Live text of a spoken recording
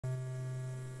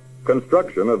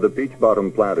Construction of the Peach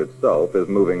Bottom plant itself is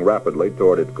moving rapidly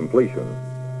toward its completion.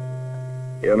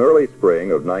 In early spring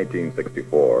of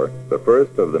 1964, the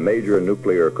first of the major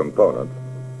nuclear components,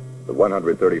 the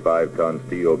 135-ton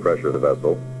steel pressure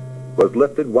vessel, was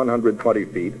lifted 120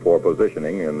 feet for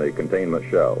positioning in the containment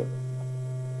shell.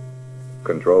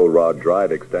 Control rod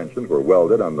drive extensions were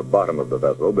welded on the bottom of the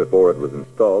vessel before it was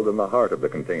installed in the heart of the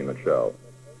containment shell.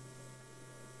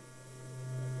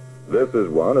 This is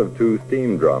one of 2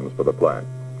 steam drums for the plant.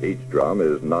 Each drum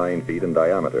is 9 feet in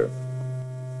diameter.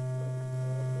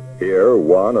 Here,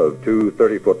 one of 2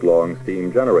 30-foot-long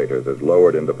steam generators is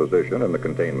lowered into position in the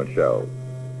containment shell.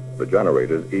 The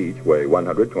generators each weigh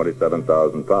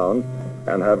 127,000 pounds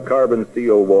and have carbon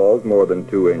steel walls more than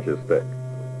 2 inches thick.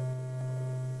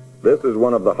 This is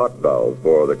one of the hot valves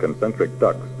for the concentric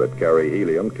ducts that carry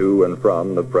helium to and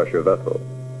from the pressure vessel.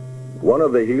 One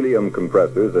of the helium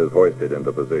compressors is hoisted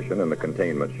into position in the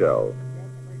containment shell.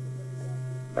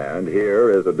 And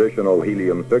here is additional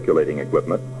helium circulating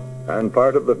equipment and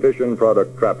part of the fission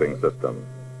product trapping system.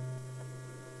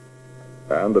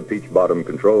 And the Peach Bottom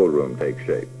control room takes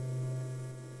shape.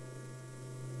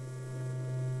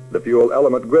 The fuel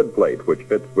element grid plate, which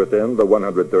fits within the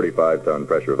 135-ton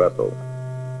pressure vessel.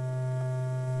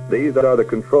 These are the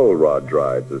control rod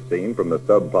drives as seen from the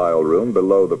sub-pile room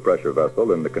below the pressure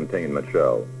vessel in the containment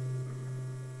shell.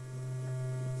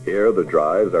 Here the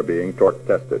drives are being torque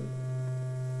tested.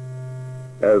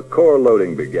 As core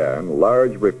loading began,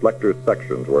 large reflector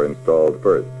sections were installed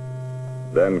first.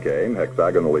 Then came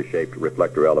hexagonally shaped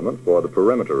reflector elements for the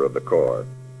perimeter of the core.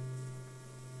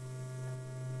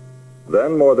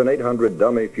 Then more than 800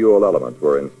 dummy fuel elements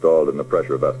were installed in the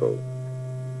pressure vessel.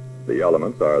 The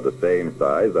elements are the same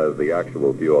size as the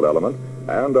actual fuel element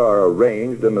and are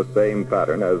arranged in the same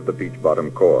pattern as the Peach Bottom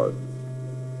core.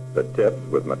 The tips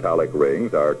with metallic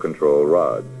rings are control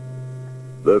rods.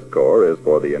 This core is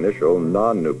for the initial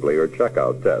non-nuclear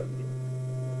checkout test.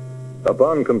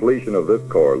 Upon completion of this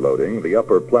core loading, the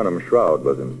upper plenum shroud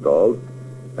was installed,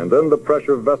 and then the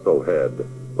pressure vessel head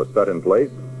was set in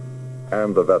place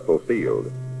and the vessel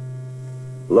sealed.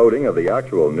 Loading of the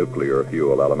actual nuclear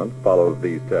fuel element follows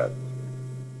these tests.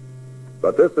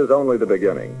 But this is only the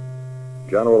beginning.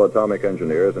 General atomic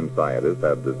engineers and scientists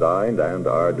have designed and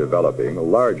are developing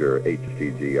larger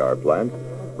HTGR plants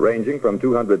ranging from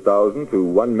 200,000 to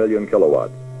 1 million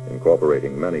kilowatts,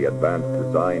 incorporating many advanced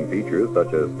design features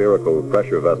such as spherical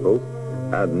pressure vessels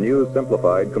and new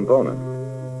simplified components.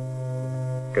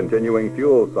 Continuing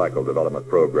fuel cycle development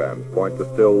programs point to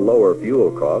still lower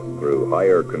fuel costs through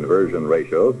higher conversion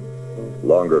ratios,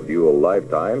 longer fuel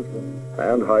lifetimes,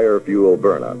 and higher fuel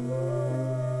burnup.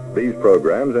 These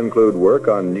programs include work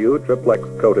on new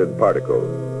triplex-coated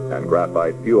particles and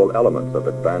graphite fuel elements of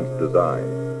advanced design.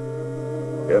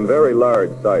 In very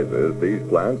large sizes, these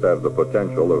plants have the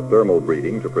potential of thermal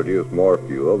breeding to produce more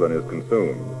fuel than is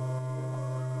consumed.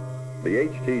 The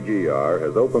HTGR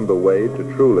has opened the way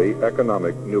to truly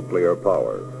economic nuclear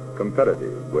power,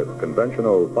 competitive with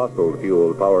conventional fossil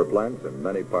fuel power plants in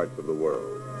many parts of the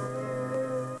world.